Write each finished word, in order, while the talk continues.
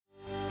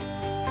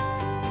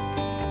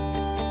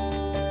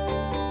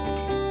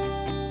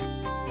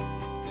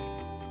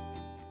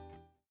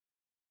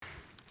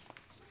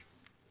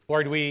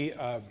Lord, we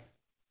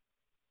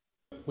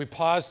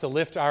pause to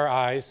lift our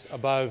eyes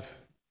above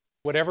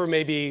whatever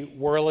may be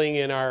whirling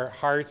in our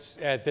hearts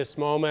at this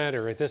moment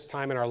or at this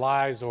time in our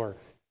lives or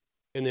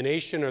in the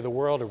nation or the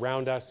world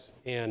around us.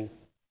 And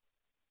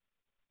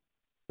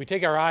we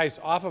take our eyes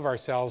off of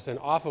ourselves and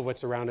off of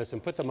what's around us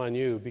and put them on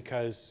you,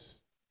 because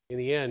in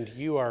the end,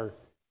 you are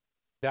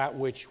that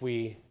which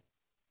we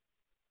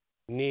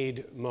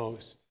need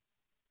most.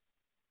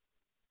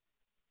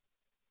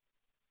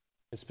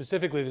 And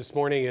specifically this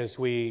morning, as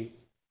we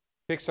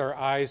fix our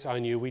eyes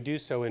on you, we do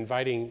so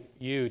inviting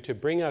you to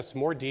bring us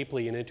more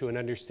deeply and into an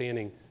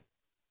understanding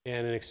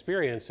and an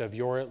experience of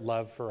your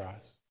love for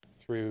us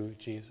through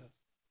Jesus.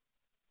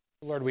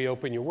 Lord, we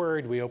open your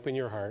word, we open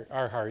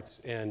our hearts,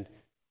 and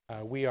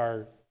we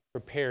are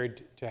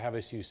prepared to have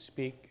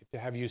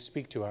you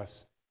speak to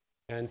us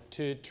and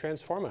to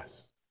transform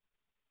us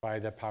by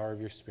the power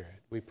of your Spirit.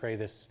 We pray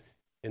this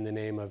in the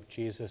name of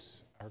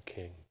Jesus, our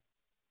King.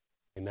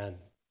 Amen.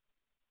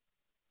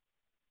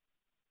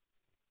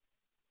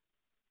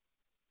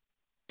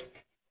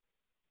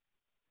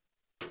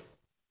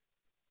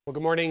 Well,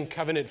 good morning,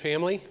 Covenant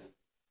family.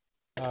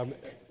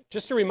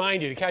 Just to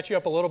remind you, to catch you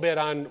up a little bit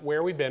on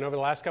where we've been over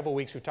the last couple of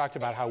weeks, we've talked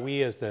about how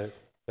we as the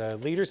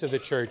leaders of the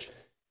church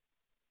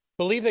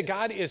believe that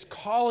God is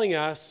calling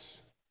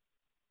us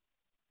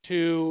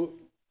to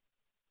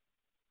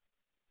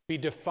be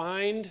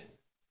defined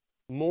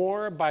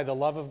more by the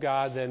love of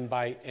God than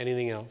by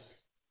anything else.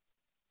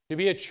 To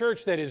be a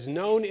church that is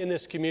known in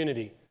this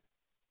community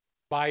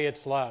by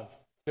its love.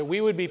 That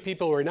we would be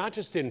people who are not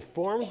just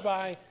informed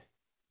by,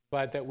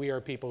 but that we are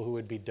people who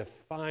would be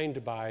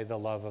defined by the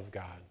love of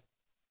God.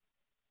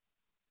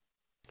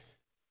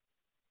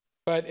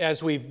 But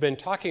as we've been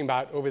talking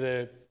about over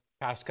the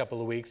past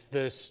couple of weeks,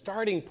 the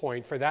starting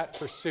point for that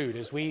pursuit,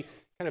 as we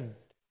kind of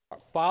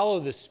follow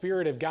the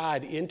Spirit of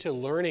God into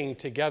learning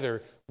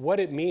together what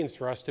it means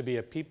for us to be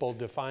a people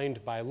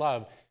defined by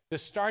love, the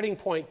starting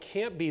point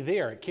can't be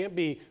there. It can't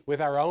be with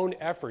our own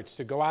efforts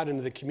to go out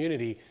into the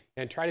community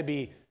and try to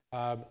be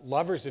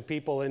lovers of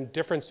people and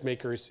difference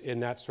makers in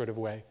that sort of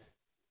way.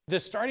 The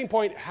starting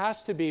point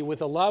has to be with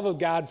the love of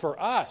God for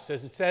us.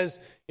 As it says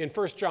in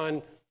 1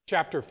 John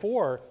chapter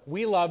 4,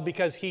 we love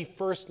because he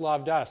first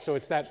loved us. So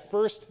it's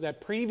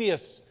that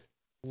previous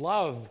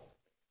love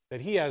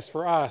that he has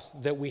for us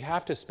that we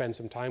have to spend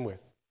some time with.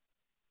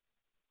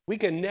 We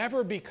can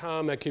never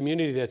become a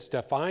community that's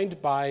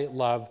defined by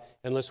love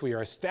unless we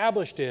are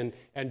established in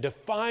and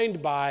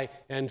defined by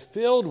and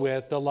filled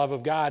with the love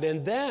of God.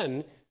 And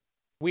then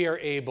we are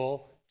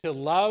able to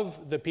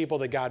love the people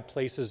that God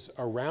places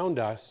around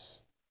us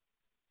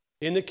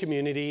in the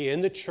community,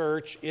 in the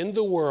church, in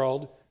the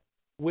world,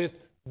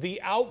 with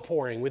the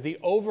outpouring, with the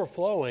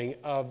overflowing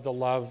of the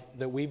love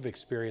that we've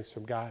experienced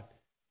from God.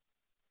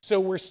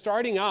 So we're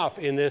starting off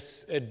in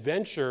this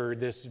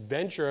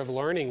venture of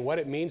learning what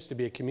it means to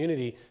be a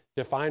community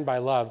defined by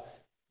love,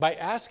 by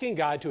asking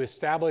God to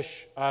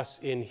establish us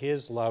in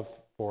his love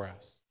for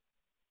us.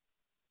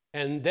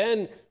 And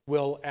then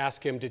we'll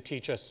ask him to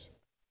teach us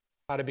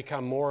how to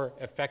become more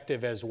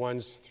effective as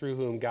ones through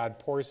whom God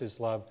pours his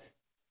love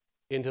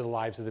into the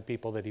lives of the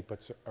people that he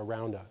puts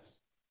around us.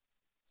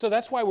 So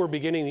that's why we're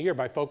beginning the year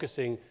by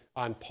focusing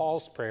on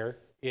Paul's prayer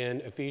in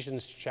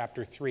Ephesians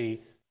chapter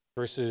 3,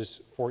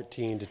 verses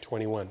 14 to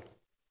 21.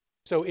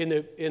 So in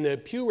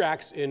the pew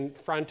racks in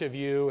front of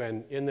you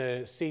and in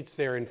the seats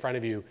there in front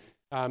of you,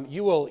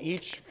 you will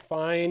each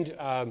find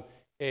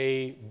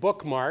a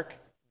bookmark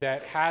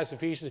that has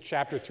Ephesians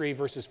chapter 3,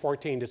 verses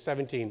 14 to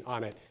 17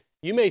 on it.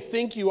 You may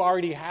think you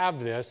already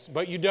have this,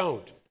 but you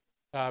don't.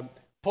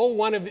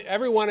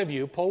 Every one of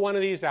you, pull one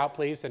of these out,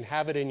 please, and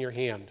have it in your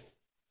hand.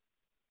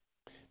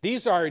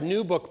 These are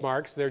new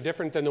bookmarks. They're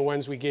different than the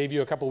ones we gave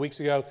you a couple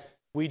weeks ago.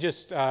 We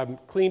just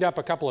cleaned up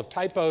a couple of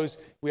typos.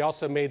 We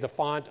also made the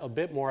font a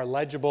bit more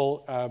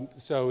legible,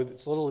 so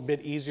it's a little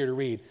bit easier to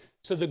read.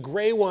 So the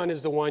gray one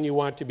is the one you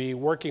want to be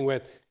working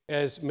with.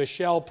 As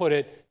Michelle put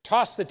it,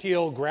 toss the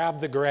teal, grab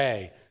the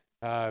gray.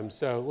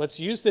 So let's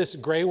use this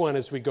gray one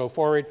as we go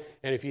forward.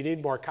 And if you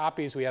need more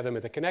copies, we have them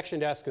at the connection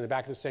desk in the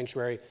back of the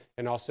sanctuary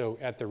and also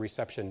at the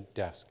reception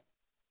desk.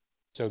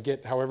 So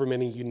get however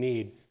many you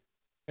need.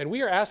 And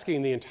we are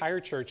asking the entire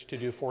church to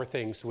do 4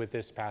 things with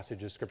this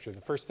passage of Scripture. The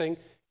first thing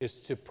is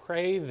to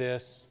pray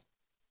this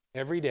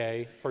every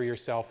day for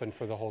yourself and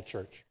for the whole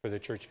church, for the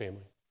church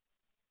family.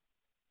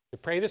 To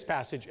pray this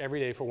passage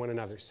every day for one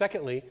another.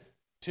 Secondly,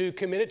 to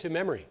commit it to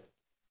memory.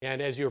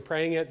 And as you're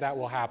praying it, that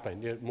will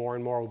happen. More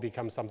and more will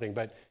become something.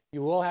 But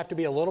you will have to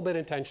be a little bit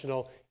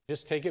intentional.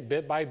 Just take it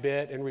bit by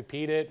bit and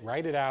repeat it,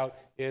 write it out,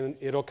 and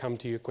it'll come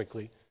to you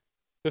quickly.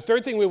 The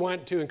third thing we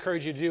want to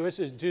encourage you to do is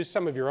to do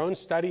some of your own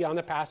study on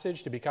the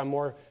passage to become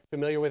more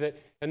familiar with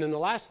it. And then the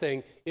last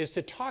thing is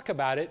to talk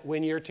about it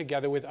when you're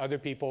together with other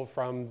people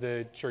from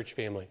the church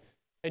family.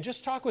 And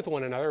just talk with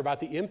one another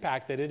about the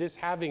impact that it is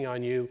having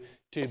on you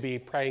to be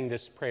praying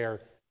this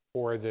prayer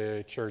for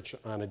the church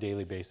on a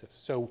daily basis.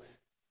 So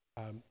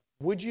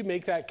would you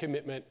make that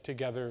commitment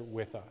together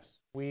with us?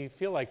 We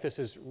feel like this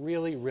is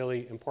really,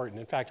 really important.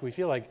 In fact, we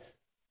feel like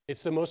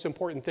It's the most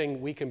important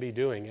thing we can be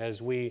doing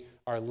as we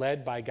are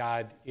led by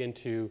God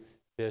into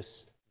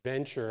this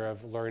venture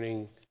of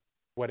learning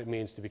what it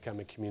means to become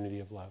a community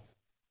of love.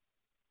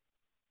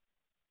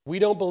 We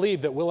don't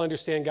believe that we'll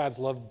understand God's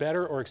love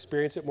better or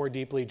experience it more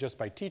deeply just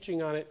by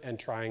teaching on it and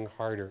trying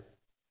harder.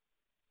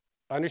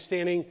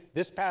 Understanding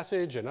this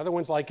passage and other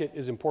ones like it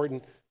is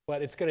important,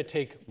 but it's going to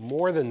take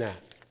more than that.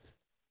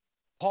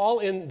 Paul,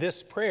 in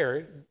this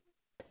prayer,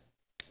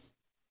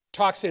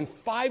 talks in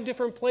 5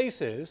 different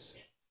places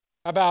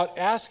about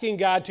asking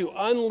God to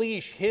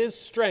unleash his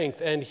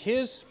strength and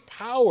his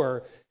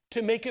power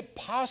to make it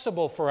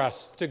possible for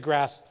us to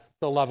grasp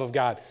the love of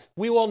God.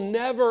 We will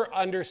never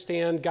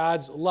understand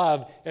God's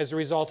love as a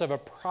result of a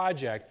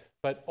project,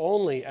 but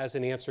only as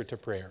an answer to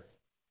prayer.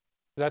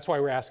 That's why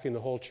we're asking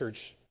the whole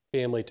church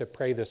family to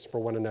pray this for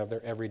one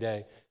another every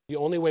day. The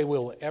only way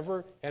we'll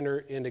ever enter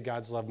into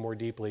God's love more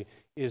deeply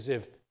is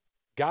if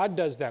God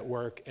does that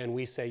work and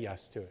we say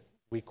yes to it.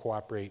 We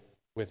cooperate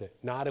with it,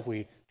 not if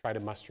we try to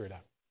muster it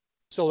up.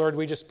 So, Lord,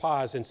 we just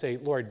pause and say,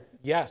 Lord,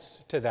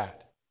 yes to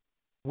that.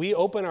 We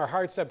open our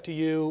hearts up to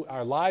you,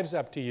 our lives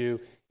up to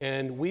you,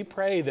 and we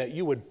pray that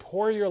you would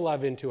pour your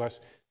love into us,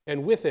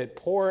 and with it,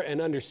 pour an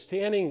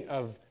understanding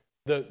of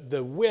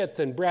the width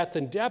and breadth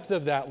and depth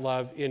of that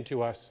love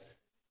into us,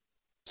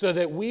 so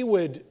that we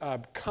would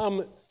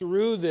come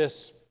through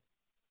this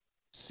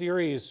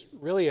series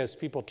really as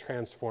people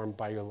transformed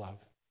by your love.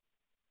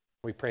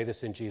 We pray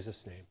this in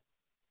Jesus' name.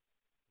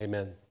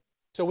 Amen.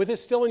 So with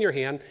this still in your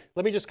hand,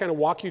 let me just kind of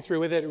walk you through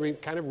with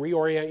it, kind of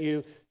reorient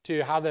you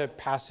to how the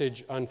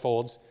passage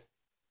unfolds.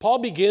 Paul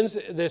begins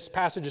this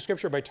passage of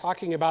Scripture by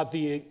talking about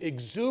the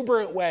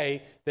exuberant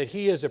way that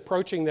he is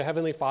approaching the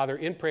Heavenly Father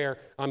in prayer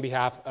on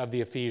behalf of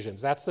the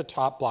Ephesians. That's the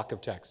top block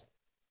of text.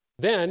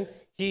 Then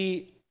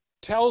he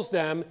tells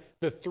them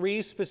the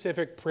 3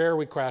 specific prayer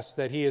requests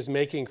that he is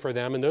making for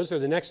them, and those are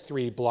the next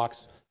 3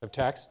 blocks of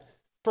text.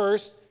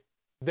 First,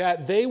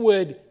 that they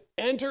would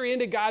enter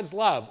into God's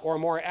love, or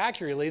more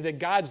accurately, that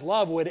God's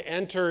love would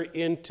enter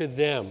into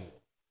them.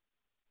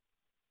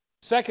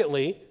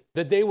 Secondly,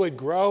 that they would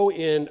grow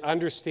in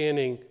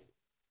understanding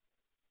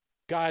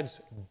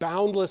God's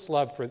boundless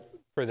love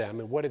for them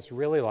and what it's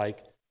really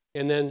like.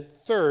 And then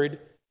third,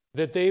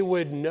 that they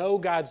would know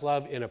God's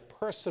love in a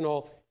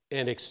personal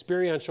and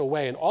experiential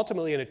way, and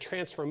ultimately in a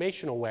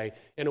transformational way,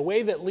 in a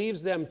way that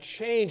leaves them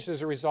changed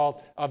as a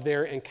result of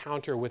their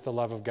encounter with the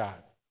love of God.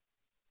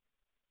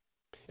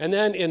 And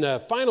then in the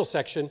final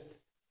section,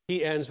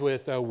 he ends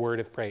with a word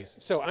of praise.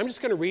 So I'm just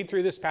going to read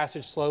through this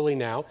passage slowly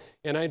now,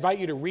 and I invite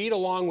you to read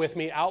along with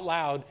me out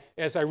loud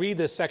as I read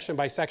this section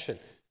by section.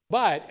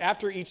 But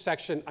after each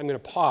section, I'm going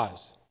to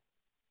pause.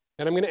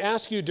 And I'm going to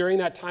ask you during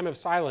that time of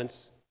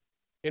silence,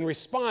 in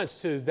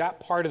response to that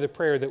part of the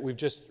prayer that we've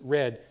just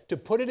read, to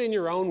put it in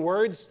your own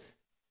words,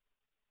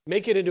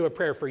 make it into a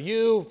prayer for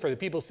you, for the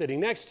people sitting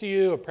next to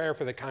you, a prayer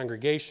for the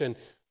congregation,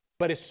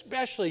 but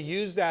especially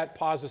use that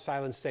pause of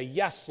silence, say,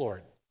 yes,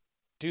 Lord,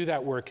 do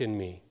that work in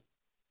me.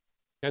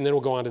 And then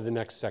we'll go on to the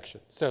next section.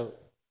 So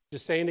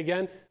just saying it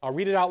again, I'll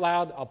read it out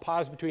loud, I'll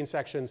pause between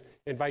sections,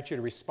 invite you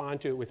to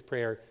respond to it with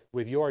prayer,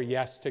 with your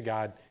yes to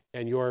God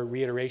and your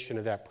reiteration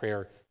of that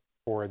prayer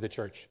for the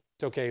church.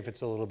 It's okay if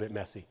it's a little bit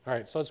messy. All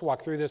right, so let's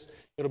walk through this.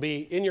 It'll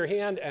be in your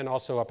hand and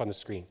also up on the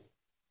screen.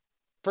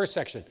 First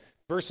section,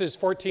 verses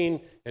 14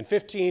 and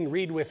 15,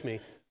 read with me.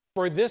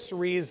 For this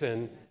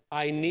reason,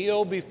 I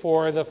kneel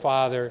before the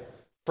Father,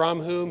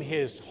 from whom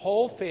his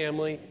whole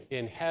family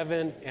in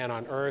heaven and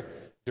on earth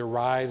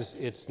derives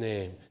its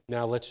name.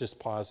 Now let's just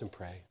pause and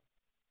pray.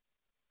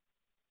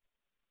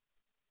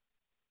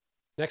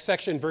 Next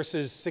section,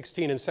 verses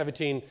 16 and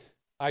 17.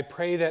 I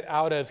pray that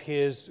out of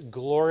his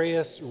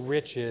glorious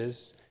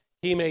riches,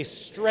 he may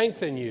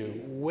strengthen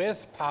you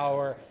with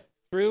power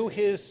through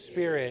his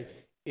Spirit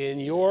in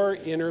your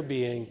inner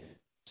being,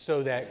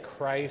 so that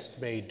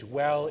Christ may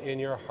dwell in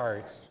your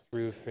hearts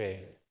through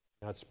faith.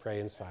 Now let's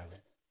pray in silence.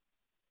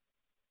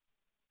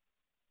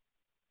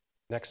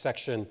 Next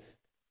section.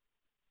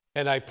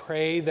 And I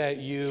pray that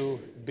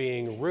you,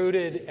 being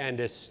rooted and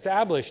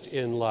established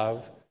in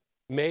love,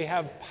 may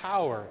have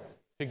power,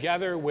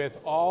 together with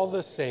all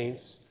the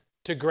saints,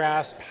 to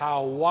grasp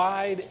how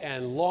wide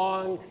and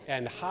long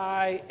and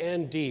high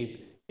and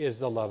deep is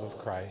the love of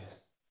Christ.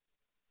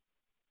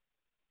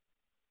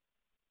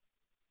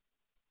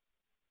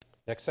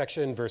 Next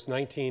section, verse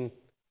 19.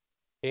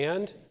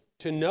 And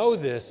to know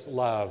this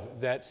love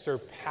that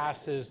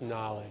surpasses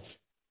knowledge,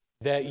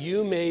 that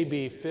you may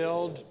be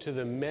filled to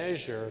the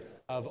measure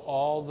of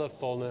all the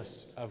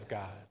fullness of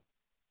God.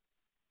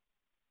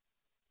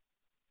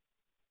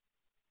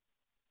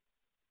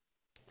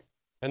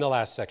 And the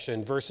last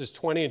section, verses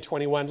 20 and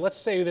 21. Let's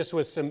say this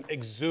with some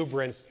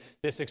exuberance,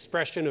 this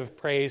expression of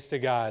praise to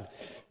God.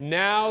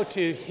 Now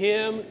to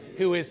him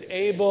who is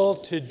able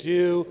to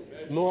do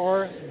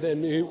more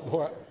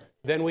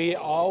than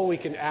we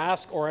can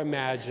ask or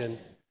imagine,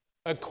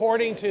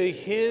 according to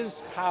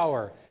his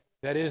power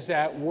that is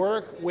at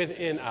work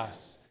within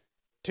us.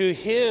 To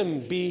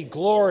him be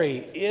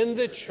glory in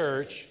the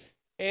church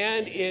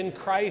and in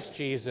Christ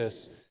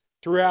Jesus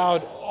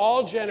throughout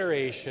all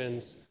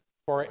generations,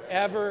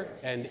 forever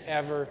and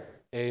ever.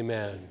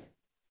 Amen.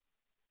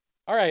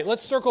 All right,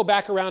 let's circle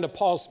back around to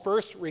Paul's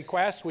first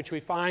request, which we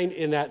find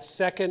in that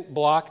second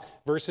block,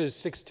 verses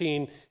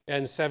 16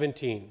 and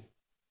 17.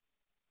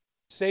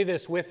 Say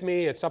this with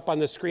me. It's up on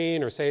the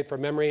screen, or say it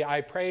from memory.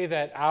 I pray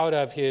that out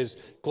of his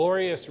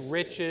glorious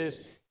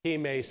riches he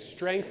may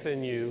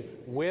strengthen you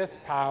with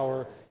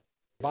power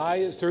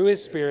through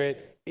his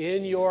Spirit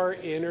in your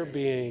inner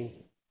being,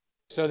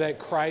 so that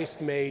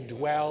Christ may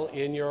dwell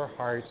in your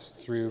hearts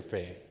through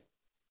faith.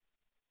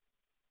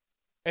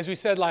 As we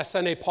said last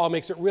Sunday, Paul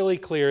makes it really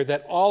clear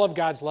that all of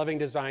God's loving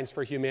designs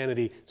for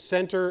humanity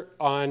center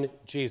on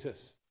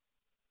Jesus.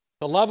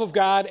 The love of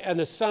God and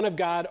the Son of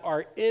God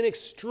are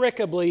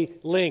inextricably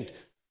linked.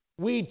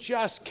 We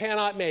just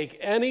cannot make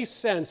any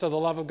sense of the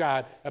love of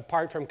God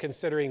apart from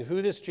considering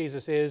who this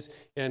Jesus is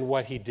and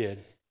what he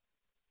did.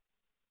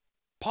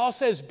 Paul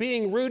says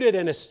being rooted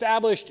and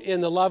established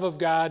in the love of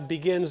God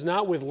begins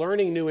not with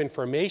learning new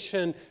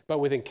information, but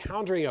with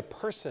encountering a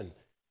person,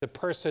 the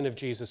person of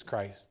Jesus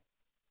Christ.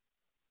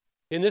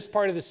 In this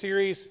part of the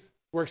series,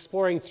 we're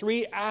exploring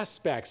three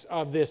aspects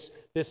of this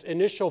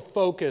initial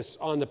focus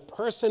on the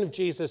person of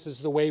Jesus as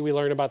the way we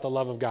learn about the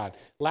love of God.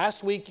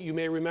 Last week, you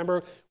may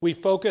remember, we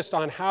focused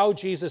on how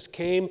Jesus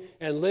came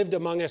and lived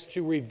among us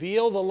to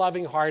reveal the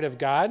loving heart of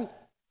God.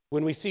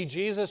 When we see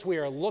Jesus, we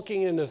are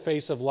looking into the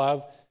face of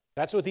love.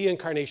 That's what the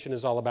incarnation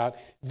is all about.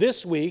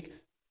 This week,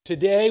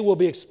 today, we'll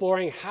be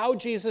exploring how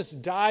Jesus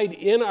died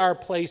in our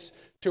place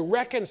to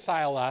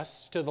reconcile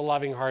us to the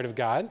loving heart of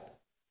God.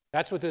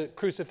 That's what the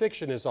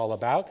crucifixion is all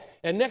about.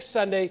 And next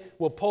Sunday,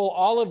 we'll pull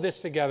all of this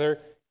together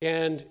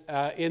and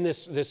in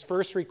this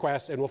first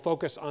request, and we'll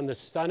focus on the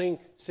stunning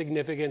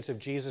significance of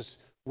Jesus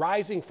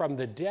rising from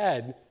the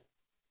dead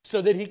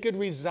so that he could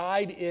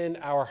reside in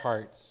our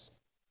hearts.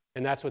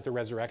 And that's what the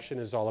resurrection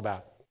is all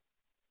about.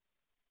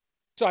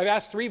 So I've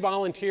asked three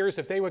volunteers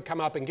if they would come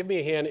up and give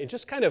me a hand in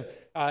just kind of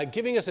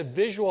giving us a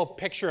visual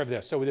picture of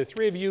this. So would the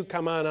three of you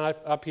come on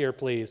up here,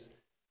 please?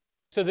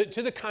 So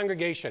to the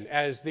congregation,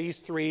 as these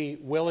three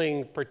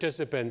willing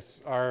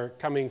participants are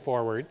coming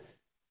forward,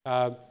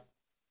 let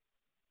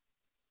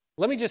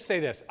me just say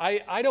this.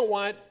 I don't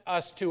want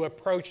us to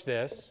approach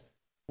this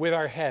with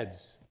our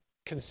heads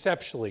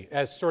conceptually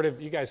as sort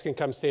of, you guys can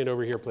come stand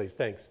over here, please.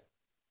 Thanks.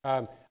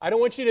 I don't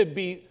want you to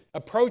be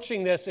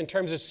approaching this in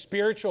terms of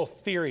spiritual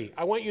theory.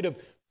 I want you to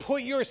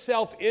put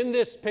yourself in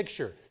this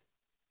picture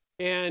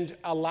and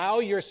allow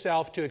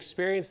yourself to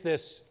experience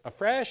this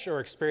afresh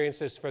or experience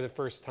this for the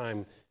first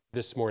time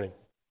this morning.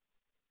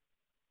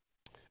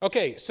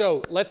 Okay,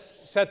 so let's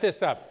set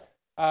this up.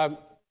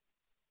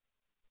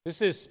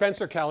 This is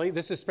Spencer Kelly.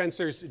 This is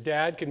Spencer's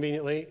dad,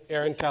 conveniently,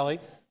 Aaron Kelly.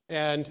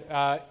 And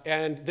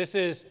this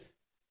is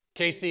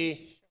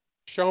Casey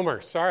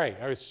Schomer. Sorry,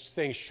 I was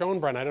saying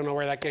Schoenbrunn. I don't know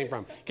where that came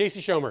from.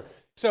 Casey Schomer.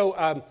 So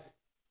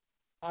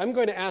I'm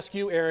going to ask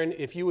you, Aaron,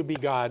 if you would be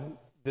God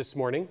this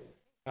morning.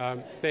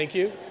 Thank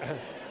you.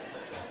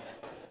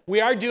 We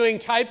are doing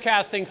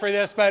typecasting for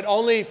this, but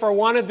only for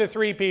one of the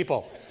three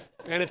people.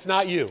 And it's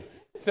not you.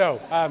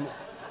 So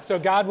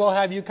God will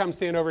have you come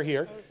stand over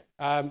here.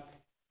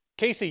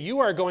 Casey, you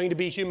are going to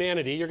be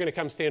humanity. You're going to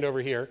come stand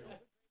over here.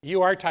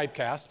 You are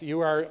typecast. You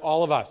are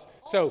all of us.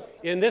 So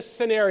in this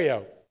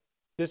scenario,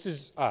 this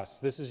is us.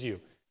 This is you.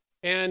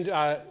 And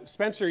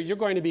Spencer, you're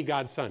going to be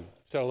God's son.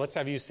 So let's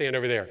have you stand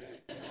over there.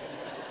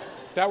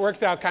 That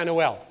works out kind of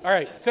well. All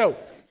right. So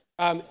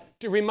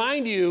to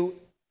remind you,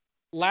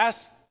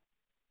 last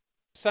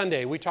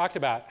Sunday we talked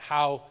about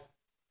how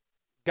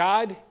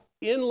God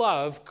in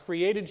love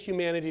created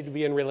humanity to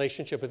be in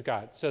relationship with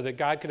God so that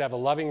God could have a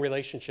loving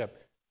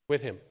relationship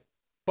with him.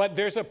 But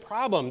there's a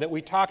problem that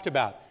we talked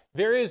about.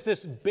 There is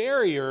this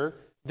barrier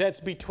that's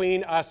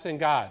between us and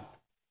God.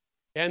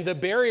 And the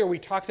barrier we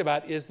talked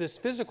about is this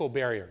physical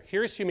barrier.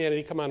 Here's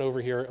humanity. Come on over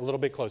here a little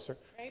bit closer.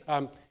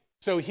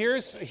 So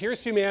here's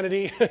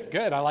humanity.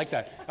 Good, I like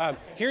that.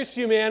 Here's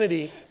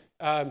humanity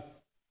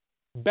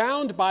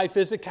bound by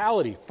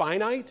physicality,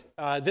 finite.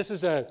 This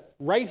is a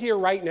right here,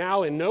 right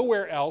now, and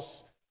nowhere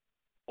else.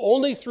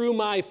 Only through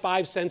my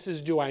five senses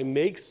do I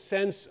make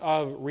sense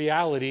of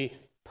reality,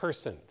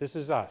 person. This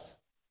is us.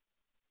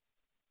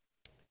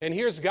 And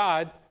here's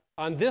God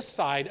on this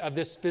side of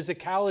this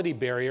physicality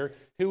barrier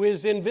who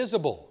is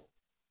invisible.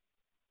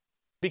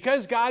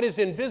 Because God is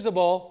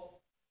invisible,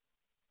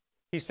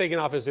 he's taken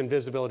off his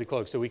invisibility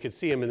cloak so we could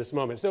see him in this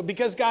moment. So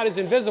because God is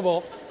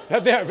invisible,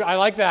 I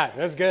like that.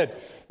 That's good.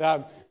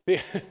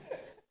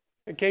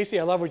 Casey,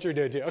 I love what you're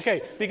doing too.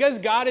 Okay, because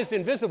God is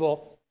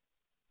invisible,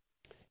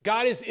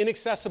 God is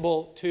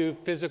inaccessible to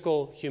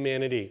physical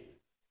humanity.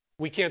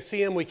 We can't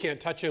see him, we can't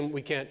touch him,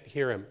 we can't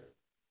hear him.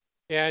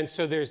 And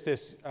so there's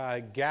this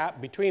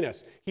gap between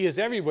us. He is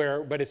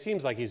everywhere, but it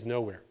seems like he's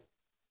nowhere.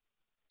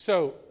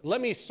 So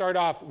let me start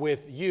off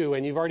with you,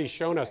 and you've already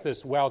shown us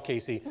this well,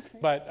 Casey. Okay.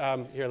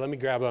 But here, let me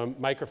grab a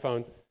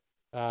microphone.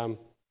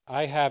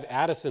 I have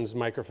Addison's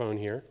microphone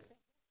here.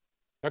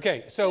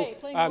 Okay, so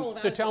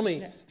tell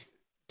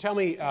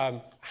me,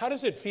 how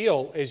does it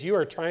feel as you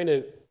are trying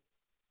to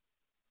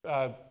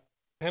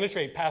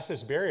penetrate past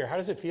this barrier. How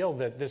does it feel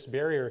that this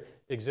barrier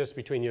exists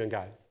between you and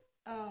God?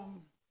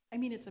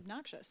 It's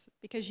obnoxious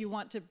because you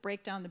want to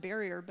break down the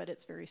barrier, but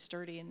it's very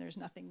sturdy and there's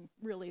nothing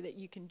really that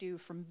you can do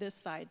from this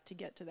side to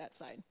get to that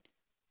side.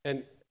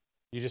 And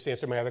you just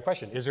answered my other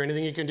question. Is there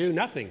anything you can do?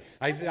 Nothing.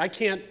 I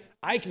can't,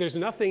 there's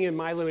nothing in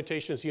my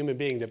limitation as a human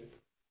being that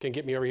can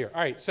get me over here.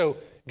 All right, so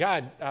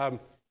God,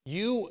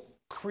 you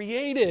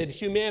created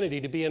humanity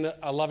to be in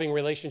a loving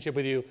relationship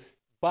with you,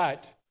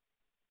 but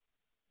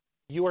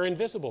you are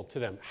invisible to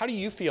them. How do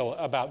you feel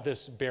about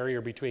this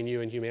barrier between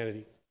you and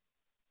humanity?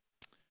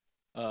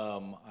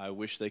 I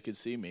wish they could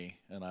see me,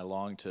 and I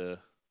long to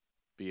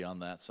be on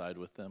that side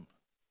with them.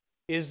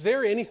 Is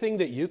there anything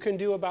that you can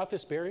do about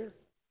this barrier?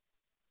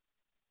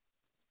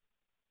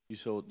 You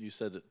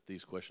said that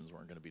these questions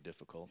weren't going to be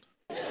difficult.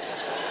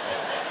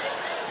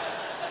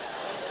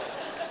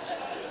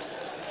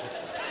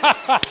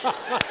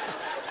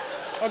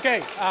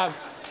 Okay,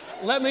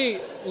 let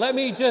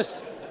me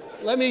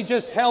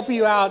just help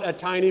you out a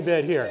tiny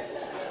bit here.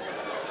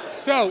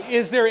 So,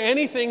 is there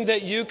anything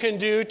that you can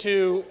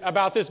do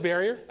about this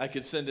barrier? I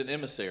could send an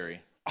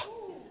emissary.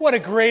 What a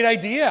great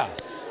idea.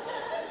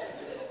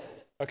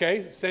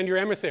 Okay, send your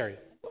emissary.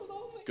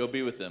 Go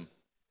be with them.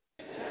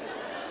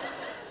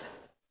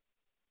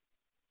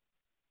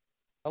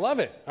 I love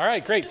it. All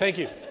right, great, thank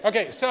you.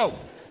 Okay, so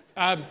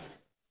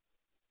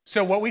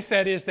what we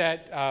said is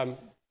that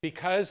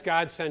because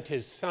God sent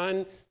his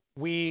son,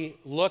 we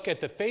look at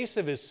the face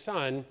of his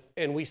son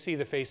and we see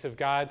the face of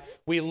God.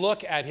 We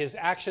look at his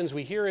actions,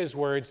 we hear his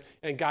words,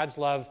 and God's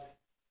love,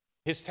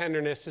 his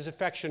tenderness, his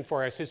affection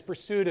for us, his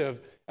pursuit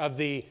of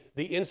the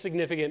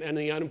insignificant and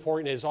the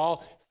unimportant is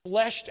all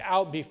fleshed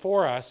out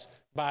before us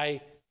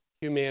by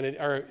humanity,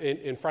 or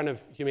in front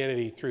of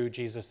humanity through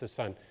Jesus the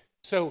Son.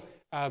 So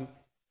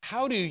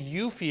how do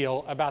you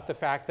feel about the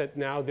fact that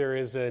now there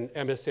is an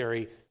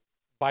emissary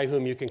by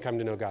whom you can come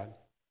to know God?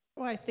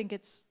 Well, I think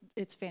it's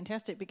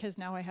fantastic because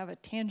now I have a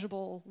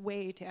tangible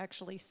way to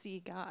actually see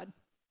God.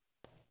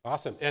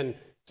 Awesome. And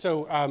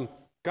so,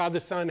 God the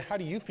Son, how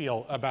do you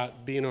feel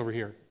about being over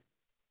here?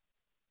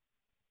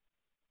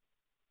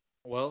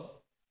 Well,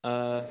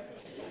 I'm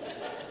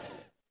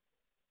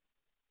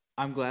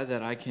glad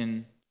that I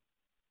can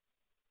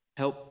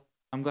help.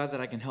 I'm glad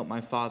that I can help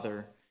my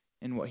Father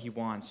in what he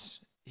wants.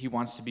 He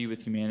wants to be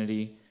with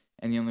humanity,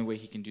 and the only way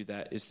he can do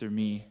that is through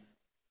me.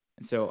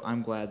 And so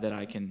I'm glad that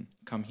I can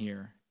come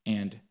here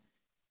and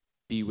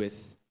be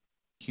with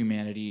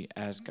humanity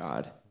as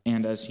God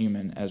and as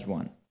human as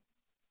one.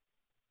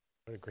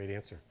 What a great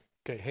answer.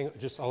 Okay, hang on,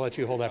 I'll let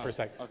you hold that for a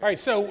second. Okay. All right,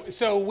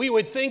 so we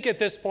would think at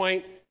this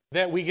point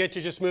that we get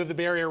to just move the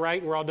barrier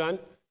right and we're all done.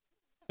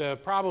 The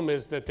problem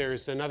is that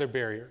there's another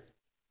barrier.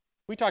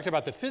 We talked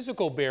about the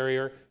physical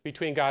barrier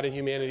between God and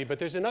humanity, but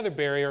there's another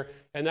barrier,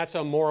 and that's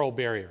a moral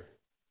barrier.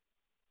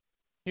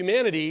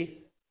 Humanity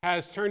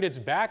has turned its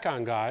back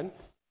on God,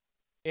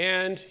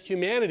 and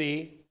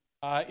humanity,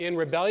 in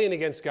rebellion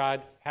against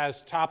God,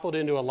 has toppled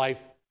into a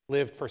life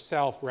lived for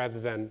self rather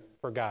than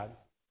for God.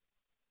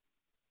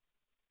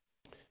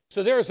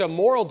 So there is a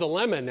moral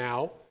dilemma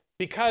now,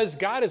 because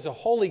God is a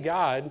holy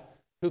God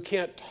who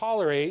can't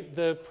tolerate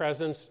the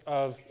presence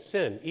of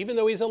sin. Even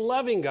though he's a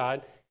loving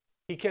God,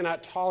 he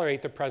cannot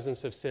tolerate the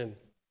presence of sin.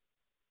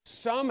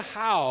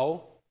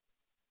 Somehow,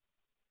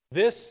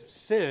 this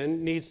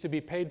sin needs to be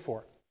paid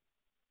for.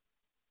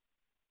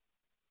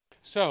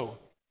 So,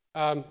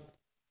 God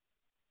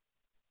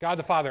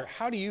the Father,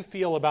 how do you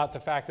feel about the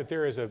fact that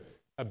there is a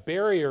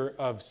barrier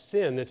of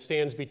sin that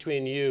stands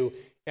between you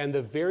and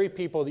the very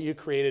people that you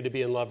created to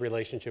be in love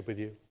relationship with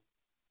you?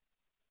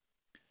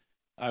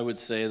 I would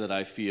say that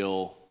I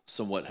feel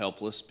somewhat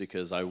helpless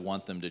because I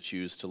want them to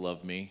choose to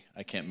love me.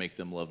 I can't make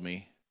them love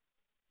me,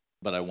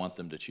 but I want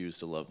them to choose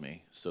to love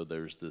me. So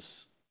there's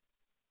this,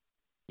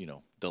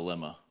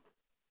 dilemma.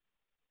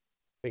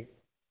 I think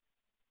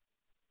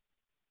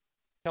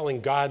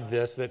telling God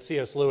this, that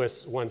C.S.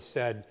 Lewis once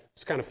said,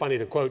 it's kind of funny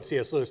to quote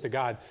C.S. Lewis to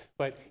God,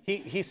 but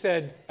he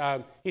said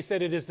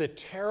it is the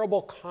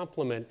terrible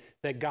compliment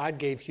that God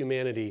gave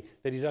humanity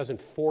that he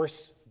doesn't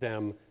force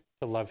them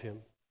to love him.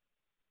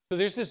 So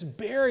there's this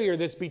barrier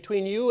that's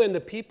between you and the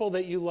people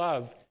that you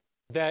love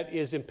that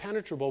is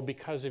impenetrable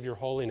because of your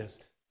holiness.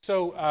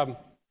 So let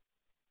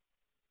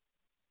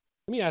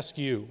me ask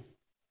you,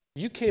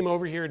 you came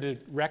over here to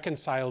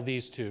reconcile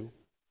these two,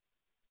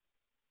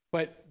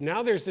 but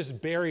now there's this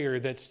barrier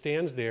that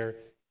stands there,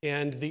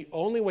 and the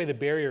only way the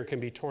barrier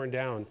can be torn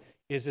down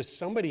is if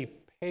somebody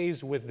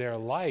pays with their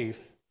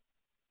life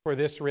for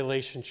this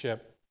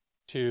relationship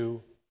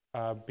to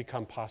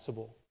become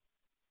possible.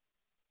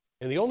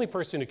 And the only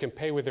person who can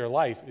pay with their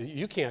life,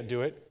 you can't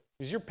do it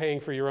because you're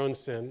paying for your own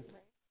sin.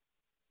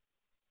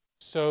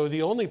 So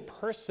the only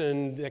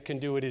person that can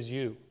do it is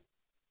you.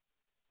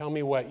 Tell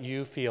me what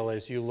you feel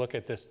as you look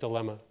at this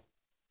dilemma.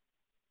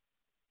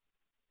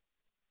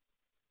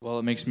 Well,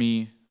 it makes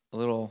me a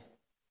little,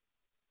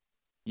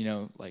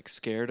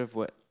 scared of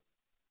what's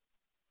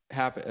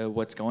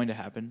going to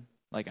happen.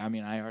 I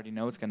already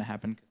know what's going to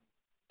happen.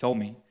 Told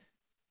me.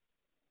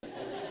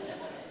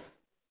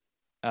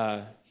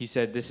 he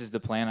said, "This is the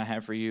plan I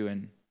have for you,"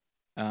 and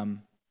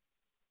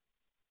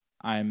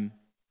I'm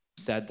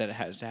sad that it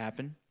has to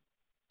happen,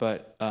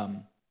 but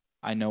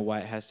I know why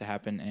it has to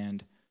happen,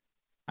 and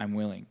I'm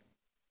willing.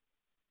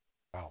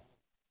 Wow.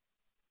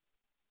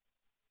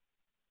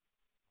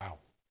 Wow.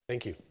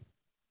 Thank you.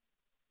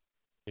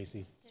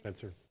 Casey,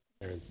 Spencer,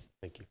 Aaron,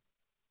 thank you.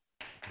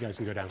 You guys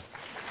can go down.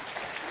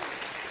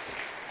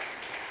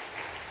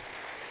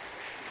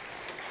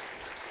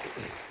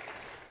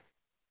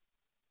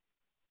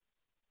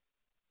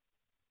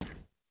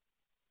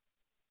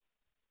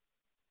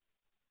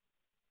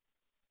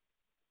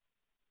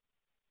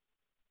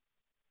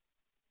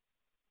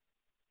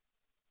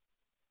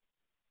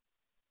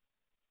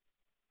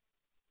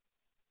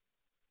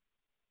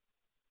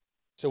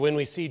 So when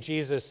we see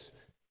Jesus,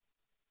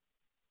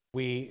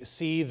 we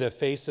see the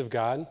face of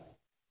God,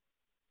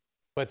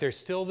 but there's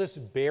still this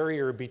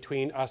barrier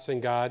between us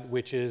and God,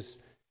 which is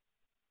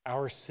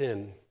our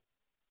sin.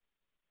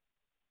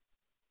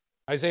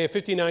 Isaiah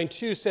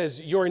 59:2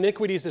 says, "Your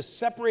iniquities have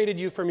separated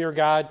you from your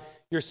God.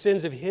 Your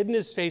sins have hidden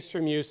his face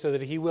from you so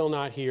that he will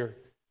not hear."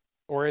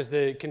 Or as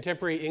the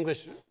contemporary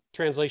English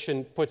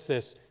translation puts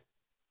this,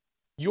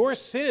 your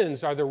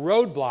sins are the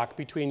roadblock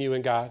between you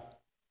and God.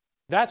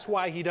 That's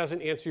why he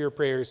doesn't answer your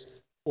prayers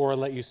or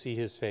let you see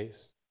his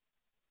face.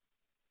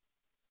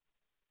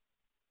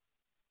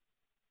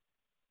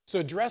 So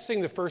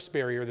addressing the first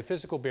barrier, the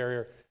physical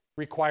barrier,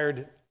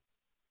 required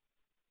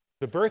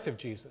the birth of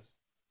Jesus.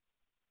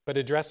 But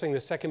addressing the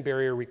second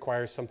barrier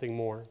requires something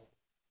more.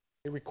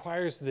 It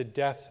requires the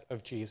death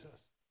of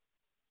Jesus,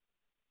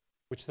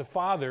 which the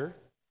Father,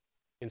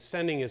 in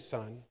sending his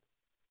Son,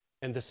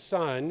 and the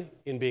Son,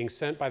 in being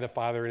sent by the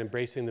Father and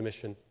embracing the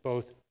mission,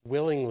 both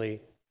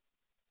willingly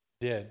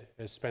did,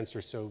 as Spencer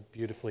so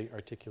beautifully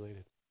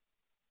articulated.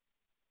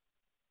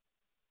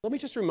 Let me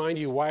just remind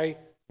you why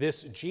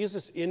this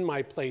Jesus in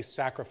my place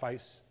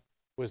sacrifice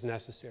was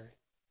necessary.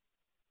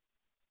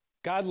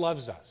 God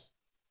loves us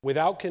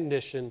without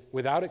condition,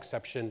 without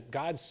exception.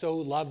 God so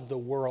loved the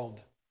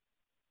world.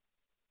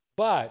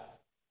 But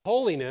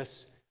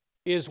holiness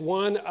is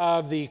one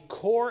of the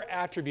core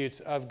attributes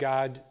of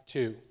God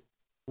too,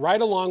 right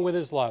along with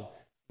his love.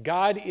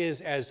 God is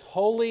as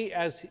holy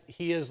as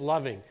he is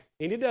loving.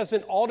 And he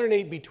doesn't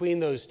alternate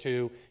between those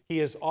two. He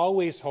is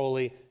always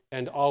holy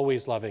and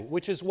always loving,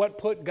 which is what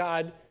put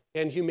God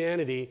and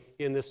humanity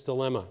in this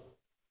dilemma.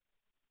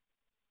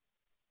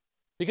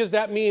 Because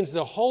that means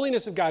the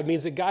holiness of God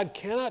means that God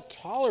cannot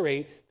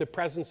tolerate the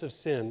presence of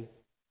sin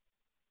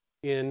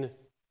in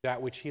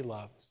that which he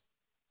loves.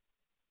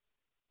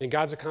 In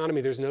God's economy,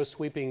 there's no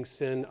sweeping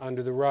sin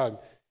under the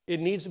rug. It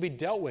needs to be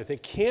dealt with.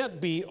 It can't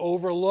be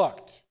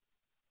overlooked.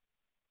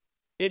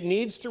 It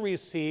needs to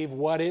receive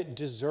what it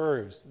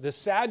deserves. The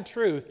sad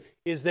truth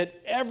is that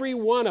every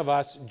one of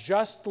us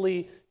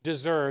justly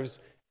deserves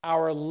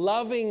our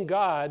loving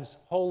God's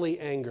holy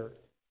anger.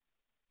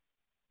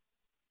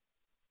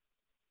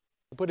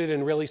 To put it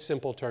in really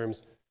simple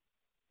terms,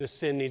 the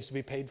sin needs to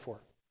be paid for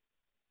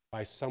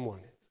by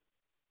someone.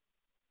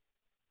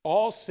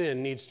 All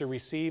sin needs to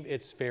receive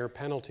its fair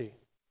penalty,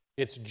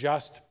 its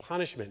just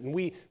punishment. And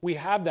we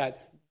have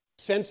that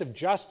sense of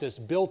justice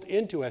built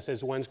into us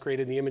as ones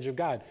created in the image of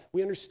God.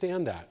 We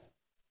understand that.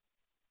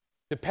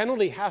 The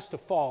penalty has to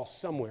fall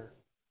somewhere.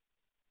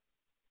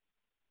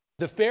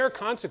 The fair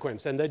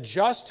consequence and the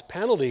just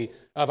penalty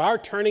of our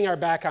turning our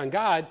back on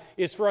God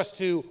is for us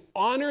to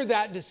honor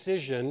that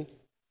decision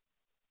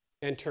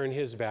and turn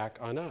his back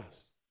on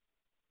us.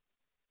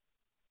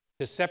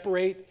 To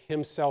separate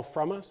himself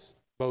from us,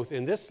 both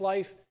in this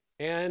life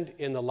and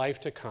in the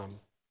life to come,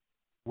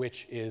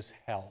 which is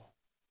hell.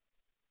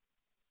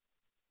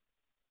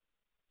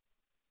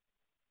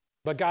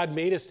 But God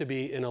made us to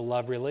be in a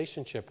love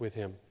relationship with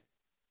him.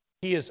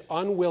 He is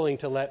unwilling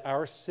to let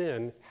our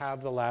sin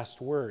have the last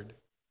word.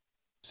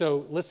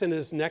 So listen to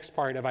this next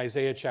part of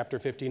Isaiah chapter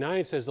 59.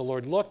 It says, the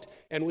Lord looked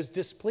and was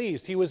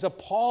displeased. He was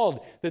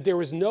appalled that there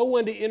was no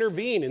one to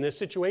intervene in this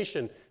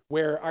situation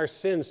where our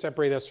sins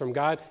separate us from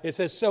God. It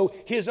says, so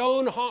his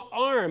own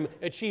arm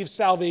achieved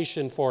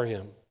salvation for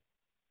him.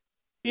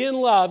 In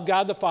love,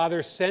 God the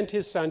Father sent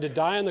his Son to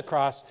die on the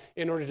cross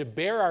in order to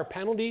bear our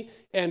penalty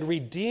and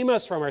redeem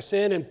us from our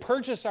sin and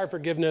purchase our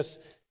forgiveness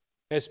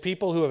as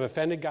people who have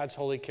offended God's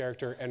holy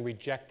character and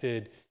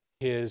rejected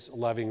his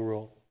loving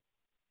rule.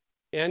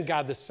 And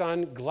God the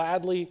Son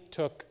gladly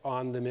took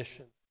on the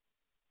mission.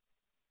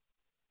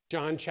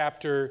 John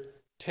chapter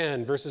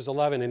 10, verses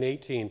 11 and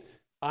 18.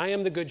 I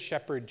am the good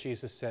shepherd,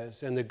 Jesus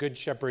says, and the good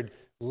shepherd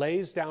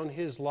lays down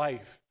his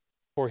life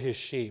for his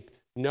sheep.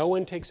 No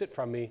one takes it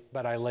from me,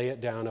 but I lay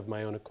it down of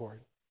my own accord.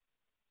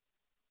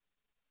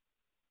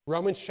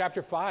 Romans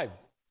chapter 5,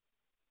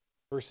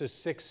 verses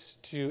 6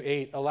 to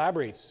 8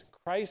 elaborates.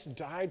 Christ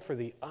died for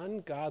the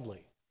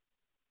ungodly.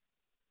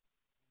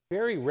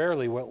 Very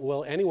rarely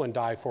will anyone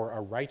die for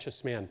a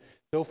righteous man,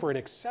 though for an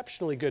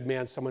exceptionally good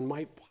man, someone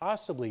might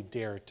possibly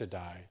dare to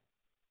die.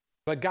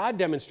 But God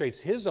demonstrates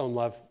his own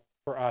love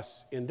for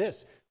us in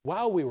this.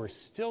 While we were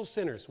still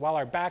sinners, while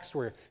our backs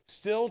were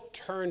still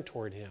turned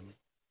toward him,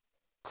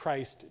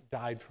 Christ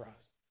died for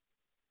us.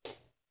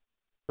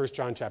 1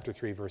 John chapter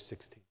 3, verse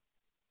 16.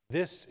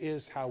 This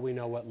is how we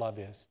know what love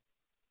is.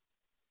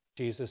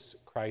 Jesus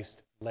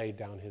Christ laid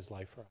down his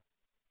life for us.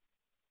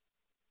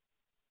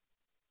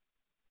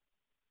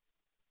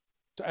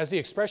 So as the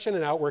expression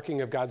and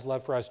outworking of God's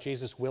love for us,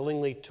 Jesus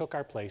willingly took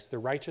our place, the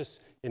righteous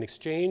in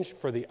exchange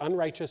for the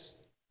unrighteous,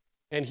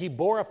 and he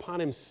bore upon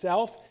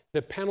himself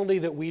the penalty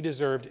that we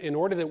deserved in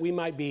order that we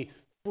might be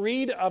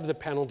freed of the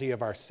penalty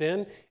of our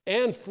sin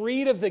and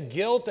freed of the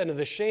guilt and of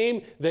the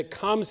shame that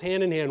comes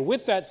hand in hand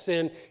with that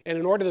sin, and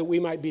in order that we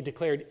might be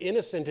declared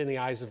innocent in the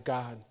eyes of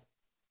God.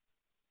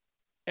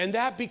 And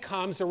that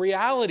becomes a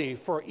reality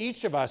for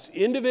each of us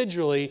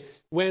individually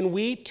when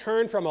we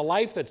turn from a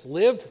life that's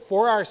lived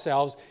for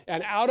ourselves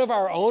and out of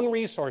our own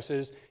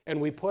resources,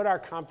 and we put our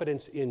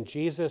confidence in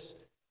Jesus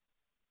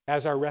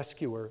as our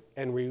rescuer,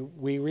 and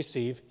we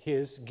receive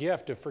his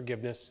gift of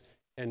forgiveness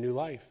and new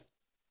life.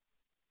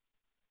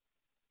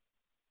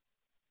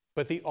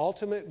 But the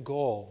ultimate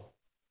goal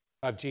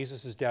of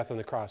Jesus' death on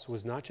the cross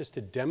was not just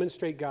to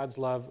demonstrate God's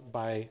love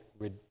by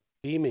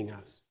redeeming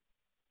us,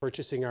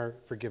 purchasing our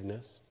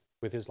forgiveness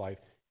with his life.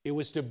 It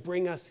was to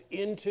bring us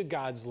into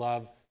God's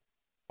love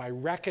by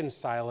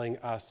reconciling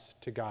us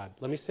to God.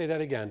 Let me say that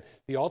again.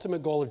 The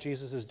ultimate goal of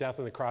Jesus' death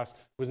on the cross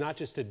was not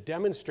just to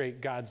demonstrate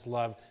God's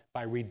love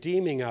by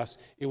redeeming us.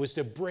 It was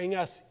to bring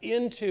us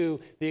into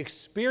the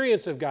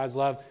experience of God's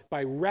love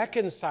by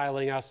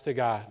reconciling us to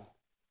God.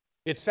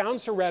 It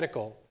sounds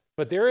heretical,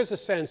 but there is a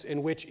sense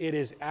in which it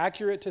is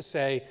accurate to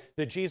say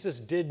that Jesus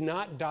did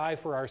not die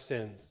for our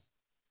sins.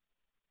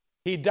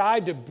 He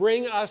died to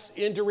bring us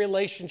into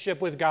relationship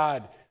with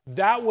God.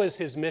 That was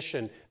his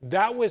mission.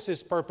 That was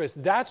his purpose.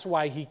 That's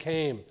why he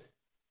came.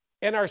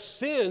 And our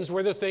sins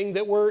were the thing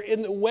that were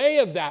in the way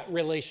of that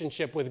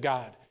relationship with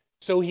God.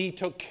 So he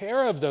took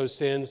care of those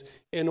sins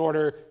in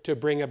order to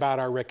bring about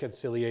our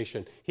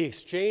reconciliation. He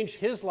exchanged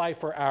his life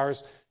for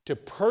ours to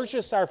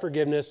purchase our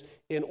forgiveness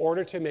in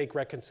order to make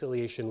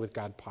reconciliation with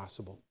God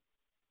possible.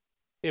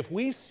 If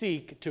we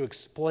seek to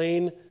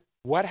explain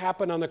what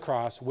happened on the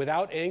cross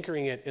without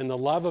anchoring it in the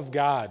love of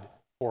God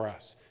for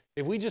us,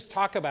 if we just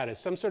talk about it,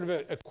 some sort of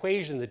an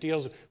equation that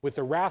deals with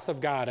the wrath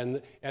of God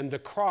and the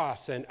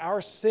cross and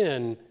our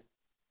sin,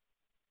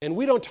 and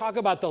we don't talk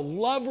about the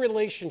love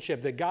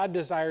relationship that God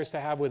desires to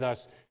have with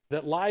us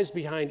that lies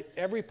behind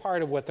every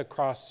part of what the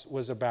cross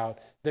was about,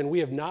 then we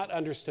have not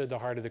understood the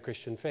heart of the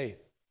Christian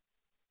faith.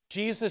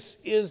 Jesus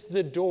is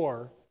the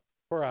door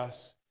for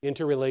us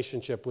into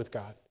relationship with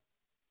God.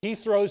 He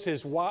throws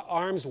his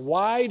arms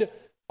wide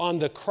on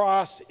the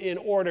cross in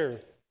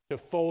order to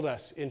fold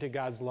us into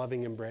God's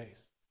loving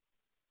embrace.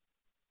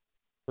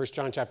 1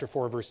 John chapter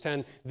 4, verse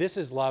 10, this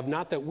is love,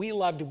 not that we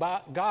loved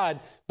God,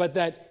 but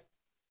that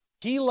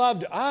he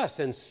loved us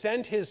and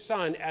sent his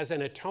son as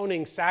an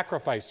atoning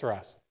sacrifice for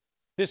us.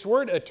 This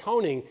word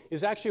atoning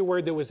is actually a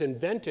word that was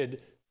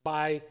invented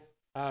by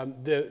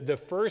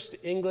the first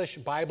English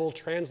Bible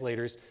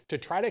translators to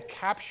try to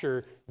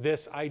capture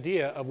this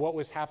idea of what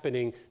was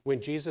happening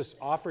when Jesus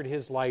offered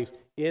his life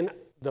in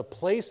the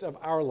place of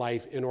our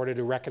life in order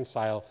to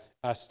reconcile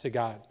us to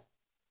God.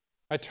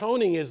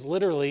 Atoning is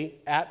literally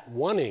at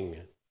one-ing.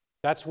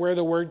 That's where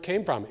the word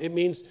came from. It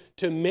means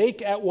to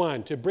make at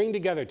one, to bring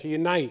together, to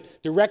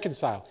unite, to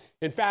reconcile.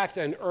 In fact,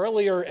 an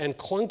earlier and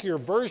clunkier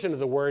version of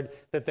the word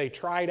that they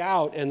tried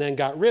out and then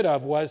got rid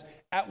of was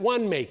at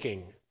one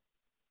making.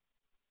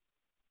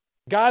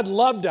 God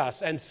loved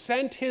us and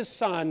sent his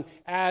son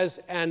as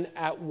an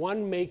at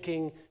one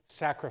making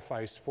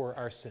sacrifice for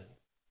our sins.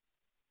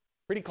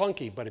 Pretty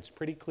clunky, but it's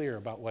pretty clear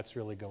about what's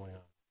really going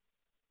on.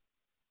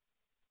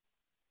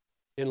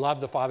 In love,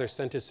 the Father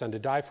sent his son to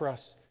die for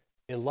us.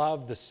 In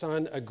love, the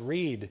Son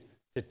agreed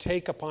to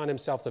take upon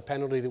himself the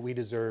penalty that we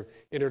deserve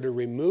in order to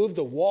remove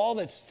the wall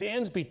that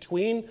stands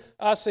between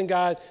us and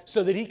God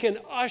so that he can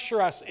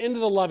usher us into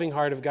the loving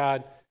heart of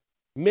God,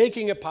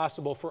 making it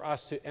possible for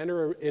us to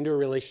enter into a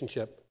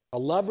relationship, a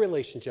love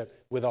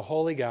relationship with a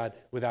holy God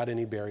without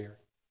any barrier.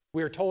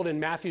 We are told in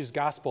Matthew's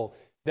gospel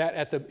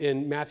that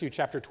in Matthew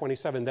chapter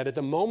 27, that at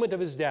the moment of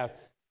his death,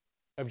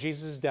 of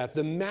Jesus' death,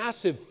 the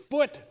massive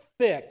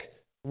foot-thick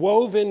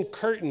woven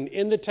curtain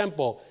in the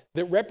temple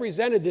that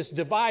represented this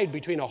divide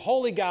between a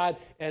holy God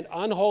and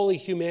unholy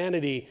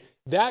humanity,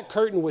 that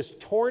curtain was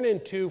torn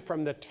in two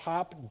from the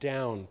top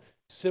down,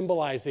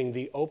 symbolizing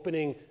the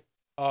opening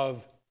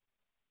of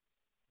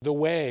the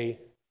way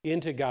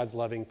into God's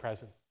loving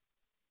presence.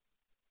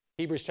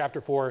 Hebrews chapter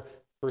 4,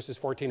 verses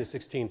 14 to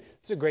 16.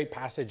 It's a great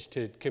passage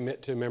to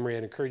commit to memory.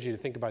 I'd encourage you to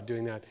think about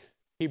doing that.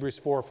 Hebrews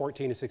 4,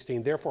 14 to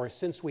 16. Therefore,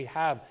 since we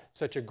have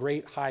such a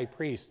great high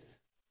priest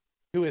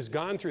who has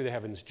gone through the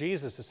heavens,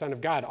 Jesus, the Son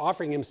of God,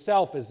 offering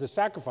himself as the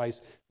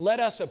sacrifice, let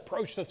us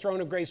approach the throne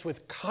of grace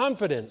with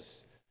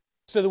confidence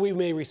so that we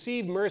may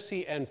receive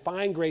mercy and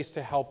find grace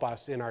to help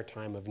us in our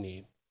time of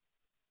need.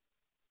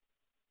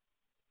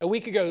 A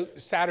week ago,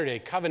 Saturday,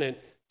 Covenant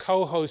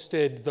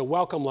co-hosted the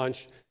welcome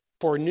lunch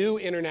for new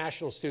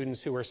international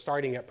students who are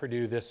starting at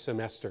Purdue this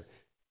semester.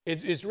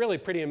 It's really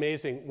pretty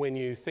amazing when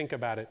you think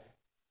about it,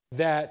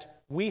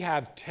 that we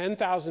have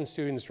 10,000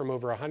 students from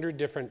over 100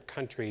 different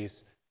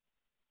countries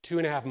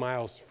 2.5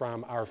 miles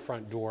from our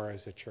front door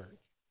as a church.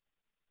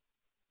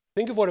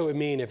 Think of what it would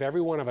mean if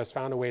every one of us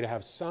found a way to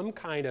have some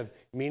kind of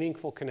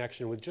meaningful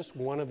connection with just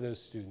one of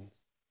those students.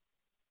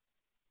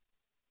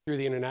 Through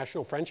the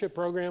International Friendship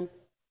Program,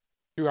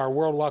 through our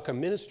World Welcome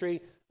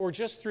Ministry, or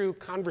just through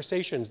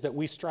conversations that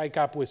we strike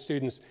up with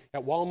students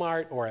at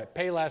Walmart or at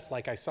Payless,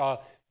 like I saw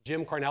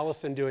Jim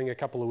Cornelison doing a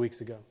couple of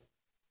weeks ago.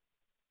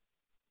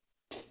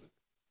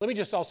 Let me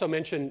just also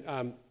mention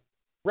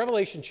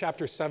Revelation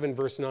chapter 7,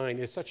 verse 9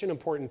 is such an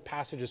important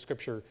passage of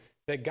Scripture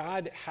that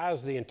God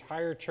has the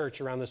entire church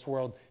around this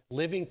world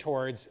living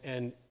towards,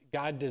 and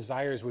God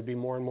desires would be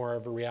more and more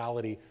of a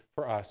reality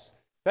for us.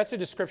 That's a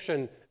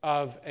description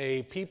of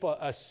a people,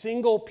 a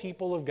single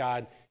people of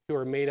God who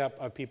are made up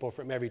of people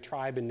from every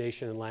tribe and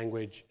nation and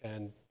language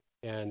and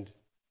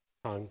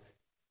tongue.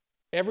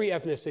 Every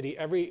ethnicity,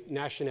 every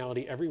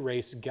nationality, every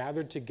race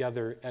gathered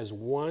together as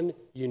one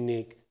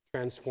unique,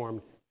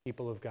 transformed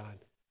people of God.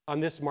 On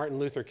this Martin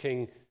Luther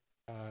King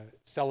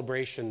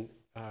celebration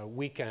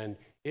weekend,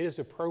 it is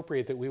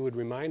appropriate that we would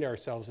remind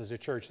ourselves as a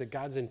church that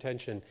God's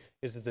intention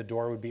is that the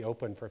door would be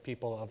open for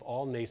people of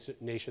all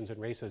nations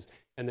and races,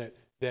 and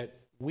that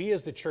we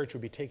as the church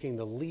would be taking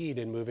the lead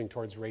in moving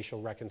towards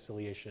racial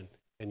reconciliation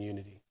and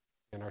unity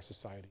in our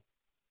society.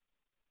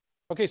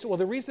 Okay, so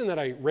the reason that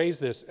I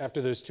raised this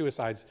after those two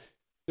asides,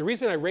 the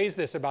reason I raised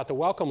this about the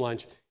welcome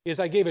lunch is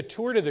I gave a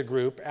tour to the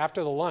group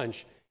after the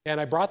lunch, and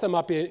I brought them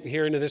up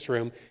here into this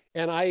room,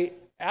 and I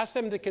asked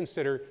them to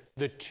consider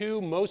the two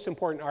most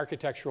important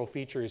architectural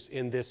features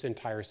in this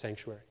entire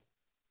sanctuary.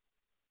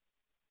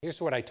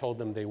 Here's what I told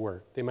them they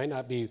were. They might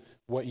not be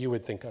what you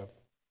would think of.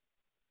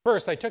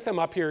 First, I took them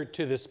up here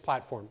to this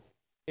platform,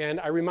 and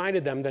I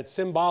reminded them that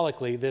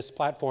symbolically this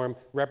platform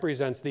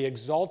represents the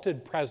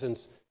exalted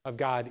presence of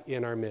God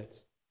in our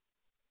midst.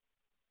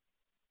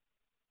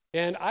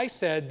 And I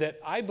said that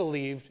I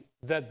believed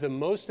that the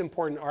most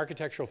important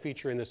architectural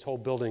feature in this whole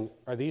building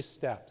are these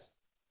steps.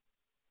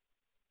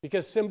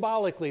 Because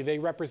symbolically, they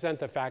represent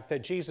the fact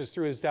that Jesus,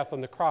 through his death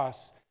on the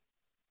cross,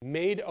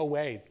 made a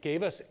way,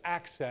 gave us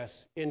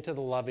access into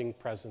the loving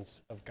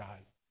presence of God.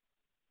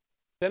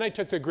 Then I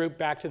took the group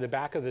back to the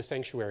back of the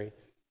sanctuary,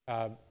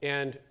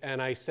 and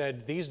I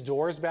said, these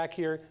doors back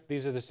here,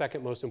 these are the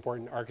second most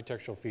important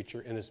architectural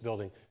feature in this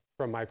building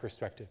from my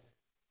perspective.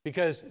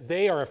 Because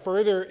they are a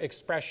further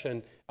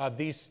expression of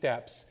these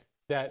steps,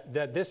 that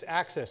this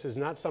access is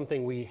not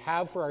something we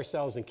have for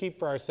ourselves and keep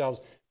for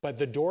ourselves, but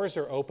the doors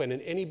are open,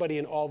 and anybody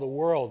in all the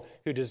world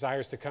who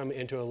desires to come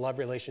into a love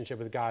relationship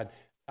with God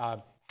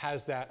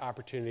has that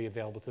opportunity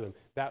available to them.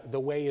 That the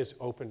way is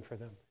open for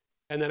them.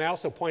 And then I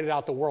also pointed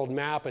out the world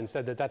map and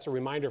said that that's a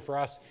reminder for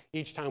us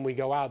each time we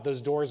go out.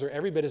 Those doors are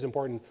every bit as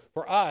important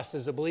for us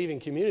as a believing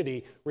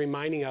community,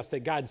 reminding us that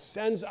God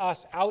sends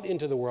us out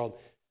into the world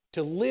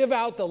to live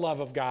out the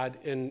love of God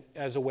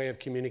as a way of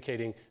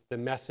communicating the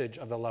message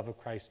of the love of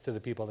Christ to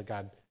the people that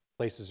God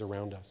places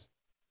around us.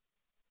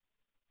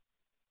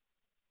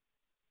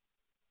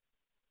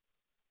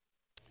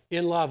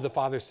 In love, the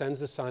Father sends